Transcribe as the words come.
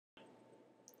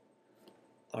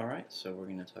Alright, so we're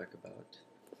going to talk about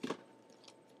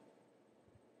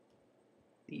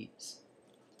these.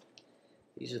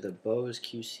 These are the Bose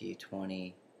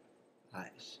QC20i's.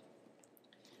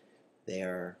 They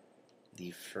are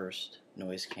the first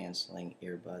noise-canceling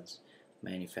earbuds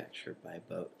manufactured by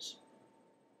Bose.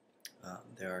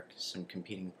 There are some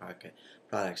competing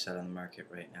products out on the market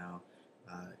right now,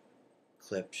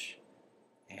 Klipsch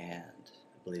and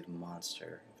I believe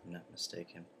Monster, if I'm not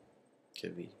mistaken.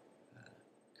 Could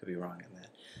be wrong on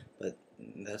that, but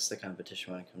that's the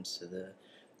competition when it comes to the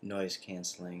noise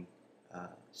canceling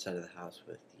side of the house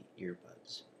with the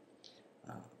earbuds.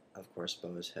 Of course,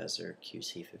 Bose has their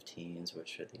QC15s,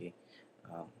 which are the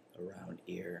around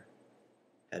ear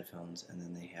headphones, and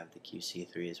then they have the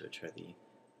QC3s, which are the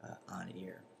on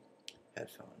ear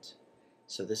headphones.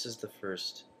 So this is the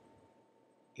first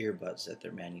earbuds that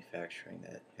they're manufacturing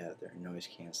that have their noise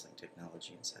canceling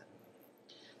technology inside of them.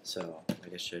 So,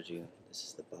 like I showed you, this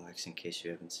is the box in case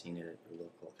you haven't seen it at your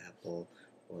local Apple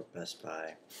or Best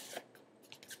Buy.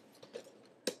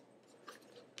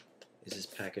 Is this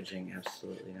packaging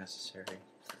absolutely necessary?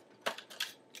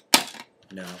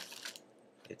 No.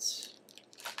 It's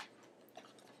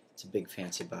a big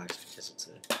fancy box because it's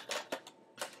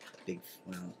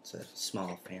it's a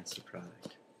small fancy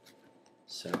product.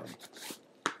 So,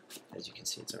 as you can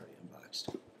see, it's already unboxed.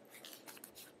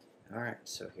 Alright,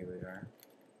 so here we are.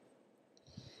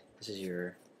 This is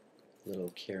your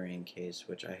little carrying case,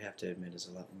 which I have to admit is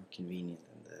a lot more convenient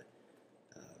than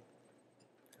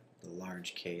the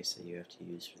large case that you have to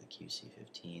use for the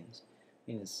QC15s.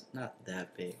 I mean, it's not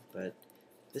that big, but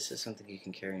this is something you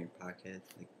can carry in your pocket.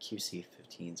 The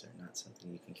QC15s are not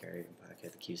something you can carry in your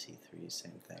pocket. The QC3s,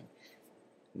 same thing.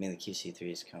 I mean, the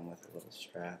QC3s come with a little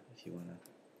strap if you want to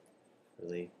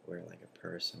really wear like a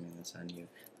purse. I mean, that's on you.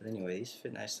 But anyway, these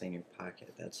fit nicely in your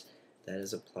pocket. That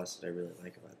is a plus that I really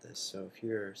like about this. So if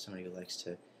you're somebody who likes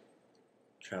to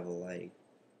travel light,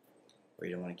 or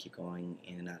you don't want to keep going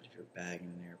in and out of your bag in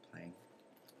an airplane,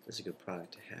 this is a good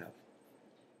product to have.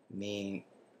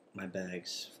 My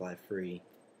bags fly free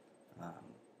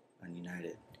on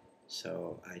United,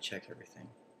 so I check everything.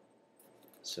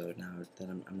 So now that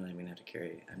I'm not even gonna have to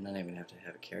carry, I'm not even gonna have to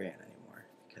have a carry-on anymore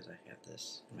because I have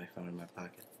this, my phone in my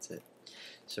pocket. That's it.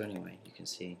 So anyway, you can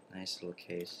see nice little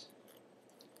case.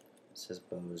 It says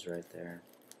Bose right there.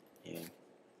 Yeah.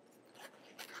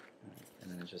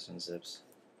 And then it just unzips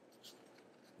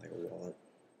like a wallet.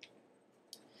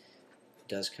 It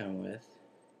does come with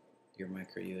your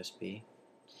micro USB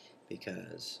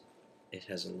because it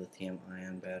has a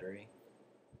lithium-ion battery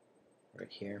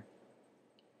right here,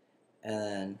 and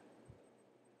then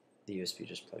the USB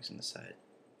just plugs in the side,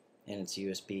 and it's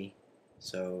USB,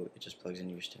 so it just plugs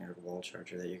into your standard wall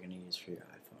charger that you're going to use for your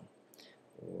iPhone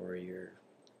or your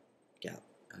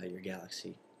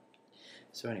Galaxy.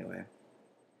 So anyway,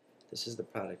 this is the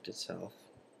product itself.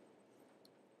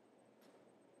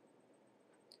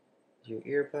 Your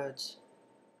earbuds,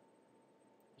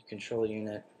 your control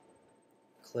unit,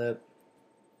 clip,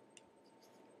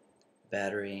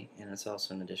 battery, and it's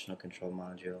also an additional control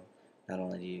module. Not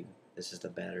only this is the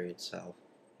battery itself,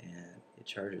 and it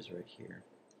charges right here,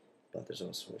 but there's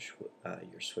also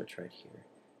your switch right here,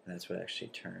 and that's what actually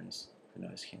turns the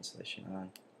noise cancellation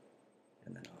on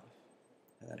and then off.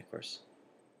 And then, of course,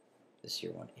 this is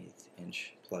your 1/8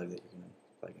 inch plug that you're going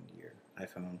to plug into your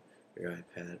iPhone or your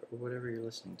iPad or whatever you're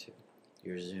listening to,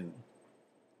 your Zoom.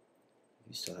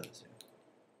 You still have a Zoom.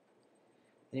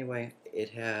 Anyway, it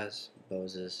has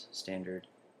Bose's standard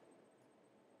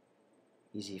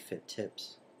easy fit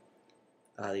tips.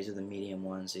 These are the medium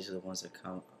ones. These are the ones that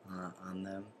come on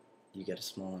them. You get a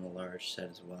small and a large set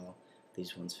as well.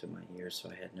 These ones fit my ear, so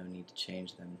I had no need to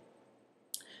change them.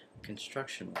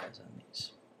 Construction-wise on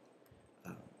these,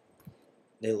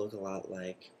 they look a lot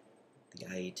like the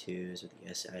IE2s or the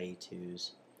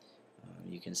SIE2s.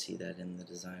 You can see that in the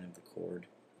design of the cord.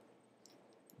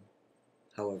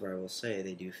 However, I will say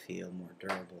they do feel more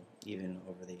durable, even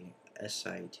over the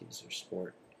SIE2s or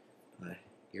sport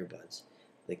earbuds.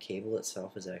 The cable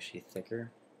itself is actually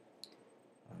thicker,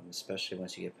 especially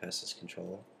once you get past this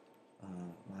control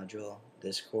module.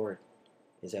 This cord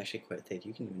is actually quite thick.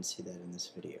 You can even see that in this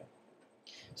video.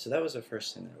 So that was the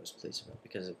first thing that I was pleased about,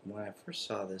 because when I first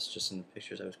saw this, just in the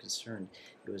pictures, I was concerned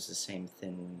it was the same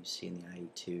thing when you see in the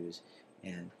IE2s,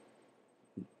 and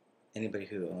anybody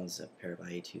who owns a pair of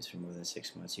IE2s for more than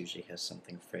 6 months usually has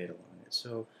something frayed along it.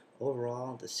 So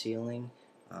overall, the sealing,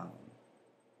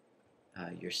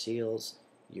 your seals,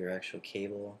 your actual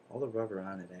cable, all the rubber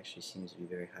on it actually seems to be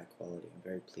very high quality. I'm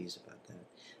very pleased about that.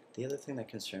 The other thing that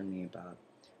concerned me about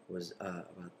was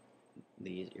about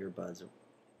these earbuds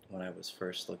when I was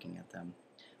first looking at them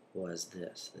was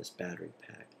this battery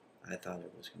pack. I thought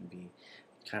it was going to be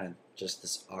kind of just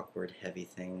this awkward heavy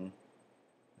thing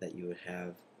that you would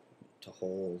have to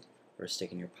hold or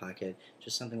stick in your pocket,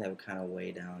 just something that would kind of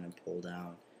weigh down and pull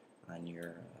down on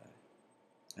your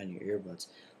earbuds.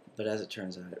 But as it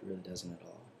turns out, it really doesn't at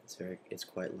all. It's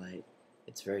quite light.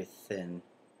 It's very thin,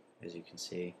 as you can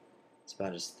see. It's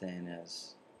about as thin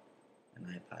as an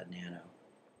iPod Nano.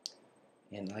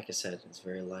 And like I said, it's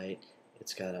very light.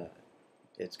 It's got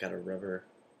a rubber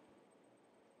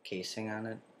casing on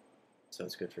it, so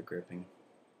it's good for gripping.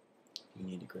 You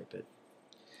need to grip it.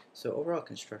 So overall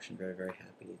construction, very, very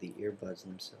happy. The earbuds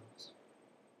themselves,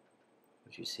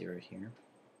 which you see right here,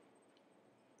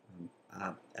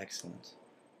 excellent.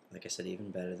 Like I said,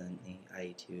 even better than the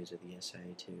IE2s or the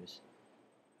SIE2s.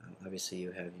 Obviously,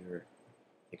 you have your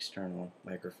external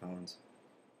microphones.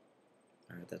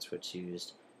 Alright, that's what's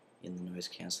used in the noise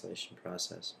cancellation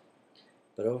process.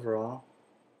 But overall,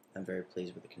 I'm very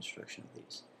pleased with the construction of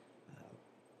these.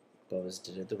 Bose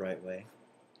did it the right way,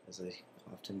 as they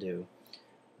often do,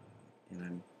 and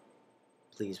I'm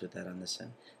pleased with that on this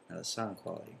end. Now the sound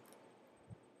quality.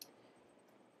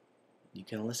 You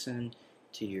can listen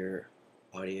to your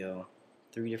audio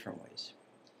 3 different ways.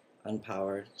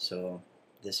 Unpowered, so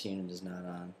this unit is not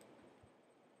on.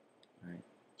 Alright,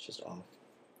 it's just off.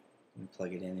 You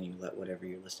plug it in and you let whatever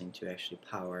you're listening to actually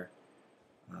power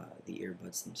the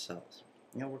earbuds themselves.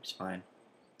 And it works fine.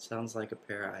 Sounds like a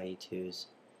pair of IE2s.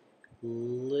 A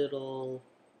little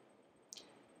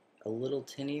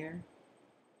tinnier,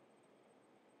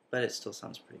 but it still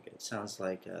sounds pretty good. It sounds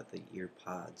like the ear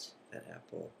pods that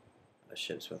Apple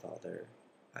ships with all their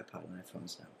iPod and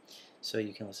iPhones now. So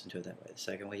you can listen to it that way. The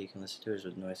second way you can listen to it is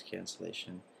with noise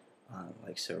cancellation,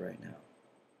 like so right now.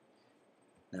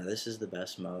 Now this is the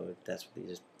best mode. That's what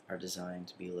these are designed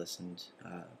to be listened.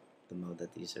 The mode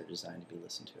that these are designed to be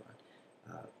listened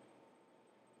to on.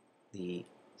 The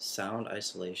sound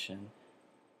isolation,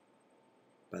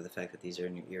 by the fact that these are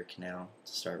in your ear canal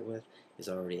to start with, is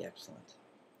already excellent.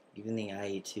 Even the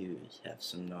IE2s have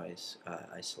some noise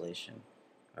isolation,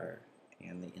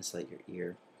 and they insulate your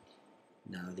ear.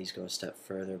 Now these go a step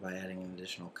further by adding an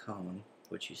additional cone,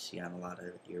 which you see on a lot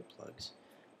of earplugs.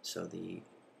 So the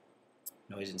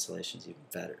noise insulation is even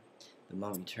better. The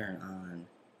moment you turn on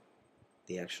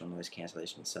the actual noise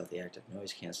cancellation itself, the active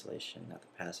noise cancellation, not the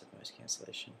passive noise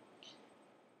cancellation,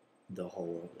 the whole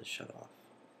world is shut off.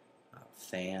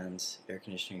 Fans, air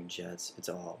conditioning, jets,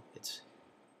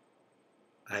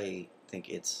 I think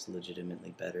it's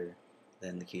legitimately better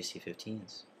than the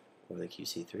QC15s or the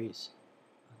QC3s.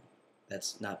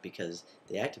 That's not because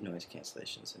the active noise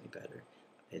cancellation is any better.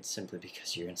 It's simply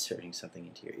because you're inserting something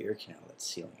into your ear canal that's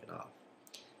sealing it off.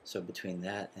 So between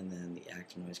that and then the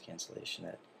active noise cancellation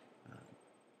that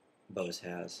Bose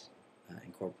has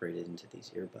incorporated into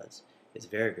these earbuds, it's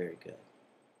very, very good.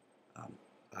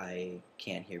 I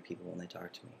can't hear people when they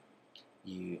talk to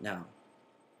me. Now,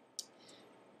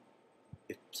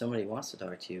 if somebody wants to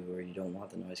talk to you or you don't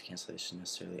want the noise cancellation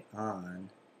necessarily on,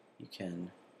 you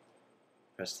can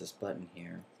press this button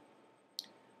here,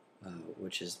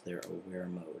 which is their aware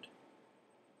mode,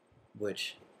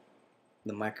 which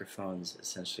the microphones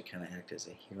essentially kind of act as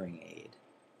a hearing aid,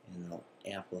 and they'll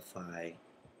amplify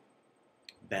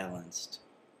balanced,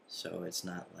 so it's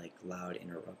not like loud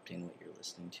interrupting what you're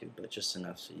listening to, but just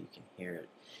enough so you can hear it.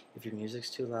 If your music's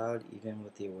too loud, even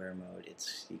with the aware mode,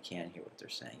 you can't hear what they're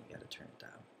saying. You got to turn it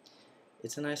down.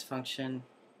 It's a nice function.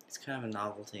 It's kind of a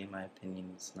novelty in my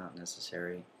opinion. It's not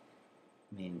necessary.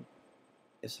 I mean,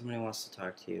 if somebody wants to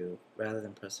talk to you, rather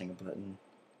than pressing a button,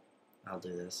 I'll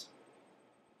do this.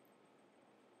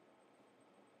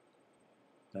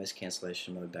 Noise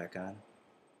cancellation mode back on.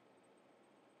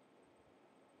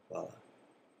 Voila.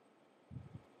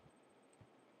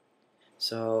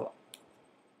 So,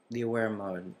 the aware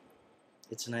mode,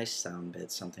 it's a nice sound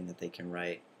bit, something that they can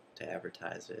write to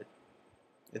advertise it.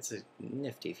 It's a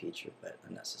nifty feature, but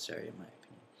unnecessary in my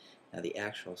opinion. Now, the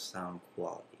actual sound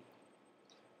quality,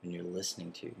 when you're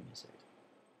listening to your music,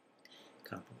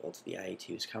 comparable to the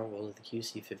IE2s, comparable to the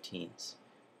QC15s.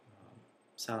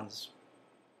 Sounds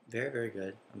very, very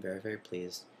good. I'm very, very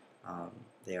pleased.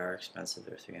 They are expensive.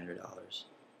 They're $300.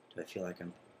 Do I feel like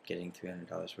I'm getting $300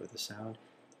 worth of sound?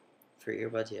 For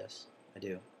earbuds, yes, I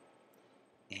do.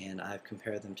 And I've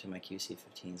compared them to my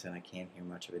QC15s, and I can't hear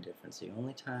much of a difference. The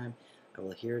only time I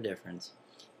will hear a difference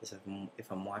is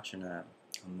if I'm watching a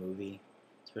movie,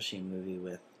 especially a movie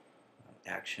with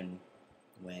action,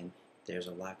 when there's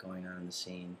a lot going on in the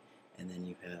scene, and then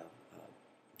you have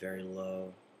very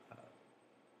low,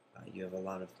 you have a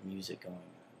lot of music going on,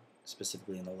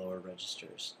 specifically in the lower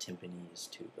registers, timpanis,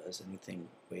 tubas, anything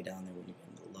way down there when you get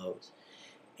into the lows.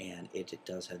 and it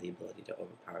does have the ability to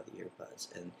overpower the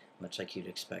earbuds, and much like you'd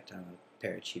expect on a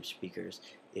pair of cheap speakers,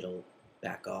 it'll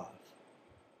back off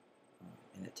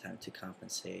in an attempt to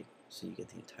compensate so you get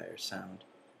the entire sound.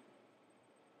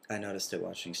 I noticed it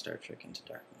watching Star Trek Into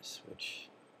Darkness, which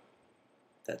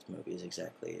that movie is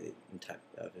exactly the type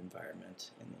of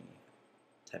environment and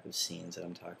the type of scenes that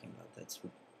I'm talking about that's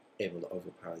able to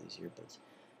overpower these earbuds.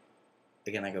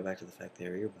 Again, I go back to the fact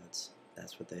they're earbuds.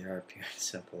 That's what they are, pure and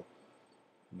simple.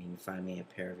 I mean, find me a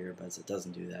pair of earbuds that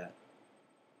doesn't do that,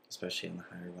 especially in the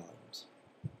higher volumes.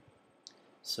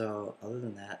 So, other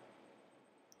than that,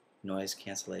 noise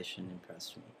cancellation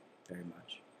impressed me very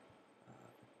much.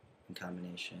 In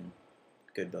combination,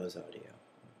 good Bose audio,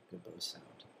 good Bose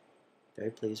sound.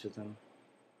 Very pleased with them.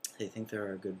 I think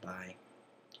they're a good buy.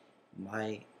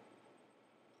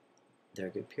 They're a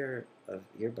good pair of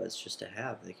earbuds just to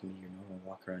have. They can be your normal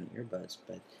walk-around earbuds,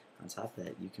 but on top of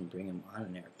that, you can bring them on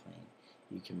an airplane.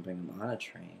 You can bring them on a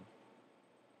train,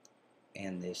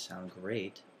 and they sound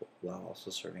great while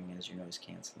also serving as your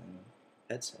noise-canceling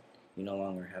headset. You no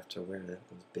longer have to wear those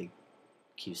big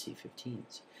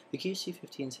QC15s. The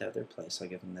QC15s have their place, I'll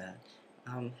give them that.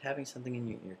 Having something in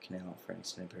your ear canal for an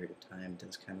extended period of time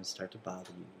does kind of start to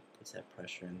bother you. It puts that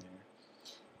pressure in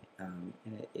there.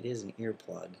 And it is an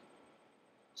earplug,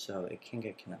 so it can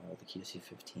get kind of old. The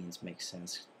QC15s make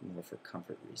sense more for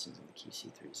comfort reasons than the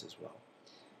QC3s as well.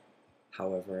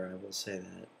 However, I will say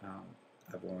that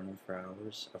I've worn them for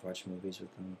hours. I've watched movies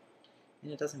with them,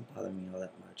 and it doesn't bother me all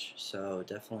that much. So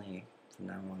definitely from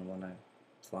now on when I'm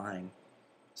flying,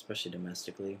 especially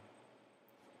domestically,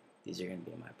 these are going to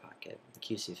be in my pocket. The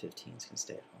QC15s can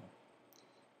stay at home.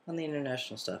 On the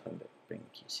international stuff, I'm going to bring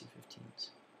the QC15s.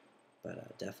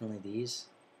 But definitely these,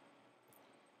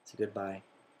 it's a good buy.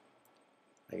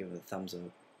 I give it a thumbs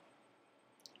up.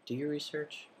 Do your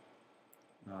research.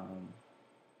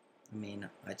 I mean,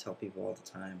 I tell people all the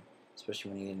time,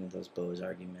 especially when you get into those Bose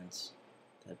arguments,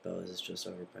 that Bose is just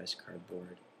overpriced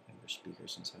cardboard and for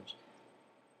speakers and such.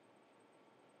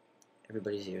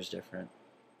 Everybody's ear is different.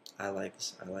 I like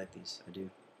this. I like these. I do.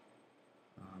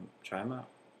 Try them out.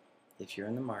 If you're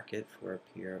in the market for a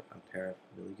pair of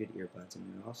really good earbuds, and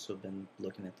you've also been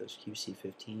looking at those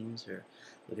QC15s or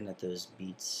looking at those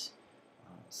Beats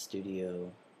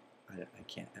Studio, I don't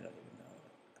even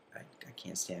know. I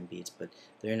can't stand Beats, but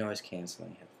they're noise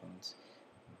canceling headphones.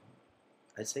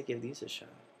 I'd say give these a shot.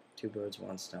 Two birds,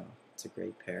 one stone. It's a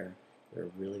great pair. They're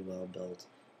really well built.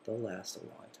 They'll last a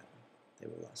long time. They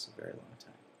will last a very long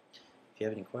time. If you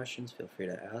have any questions, feel free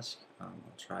to ask. I'll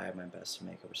try my best to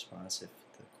make a response if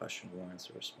the question warrants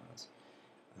a response.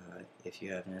 If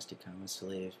you have nasty comments to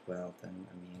leave, well, then,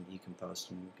 I mean, you can post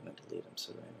them. I'm going to delete them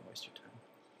so that I don't waste your time.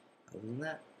 Other than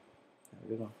that, have a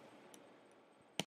good one.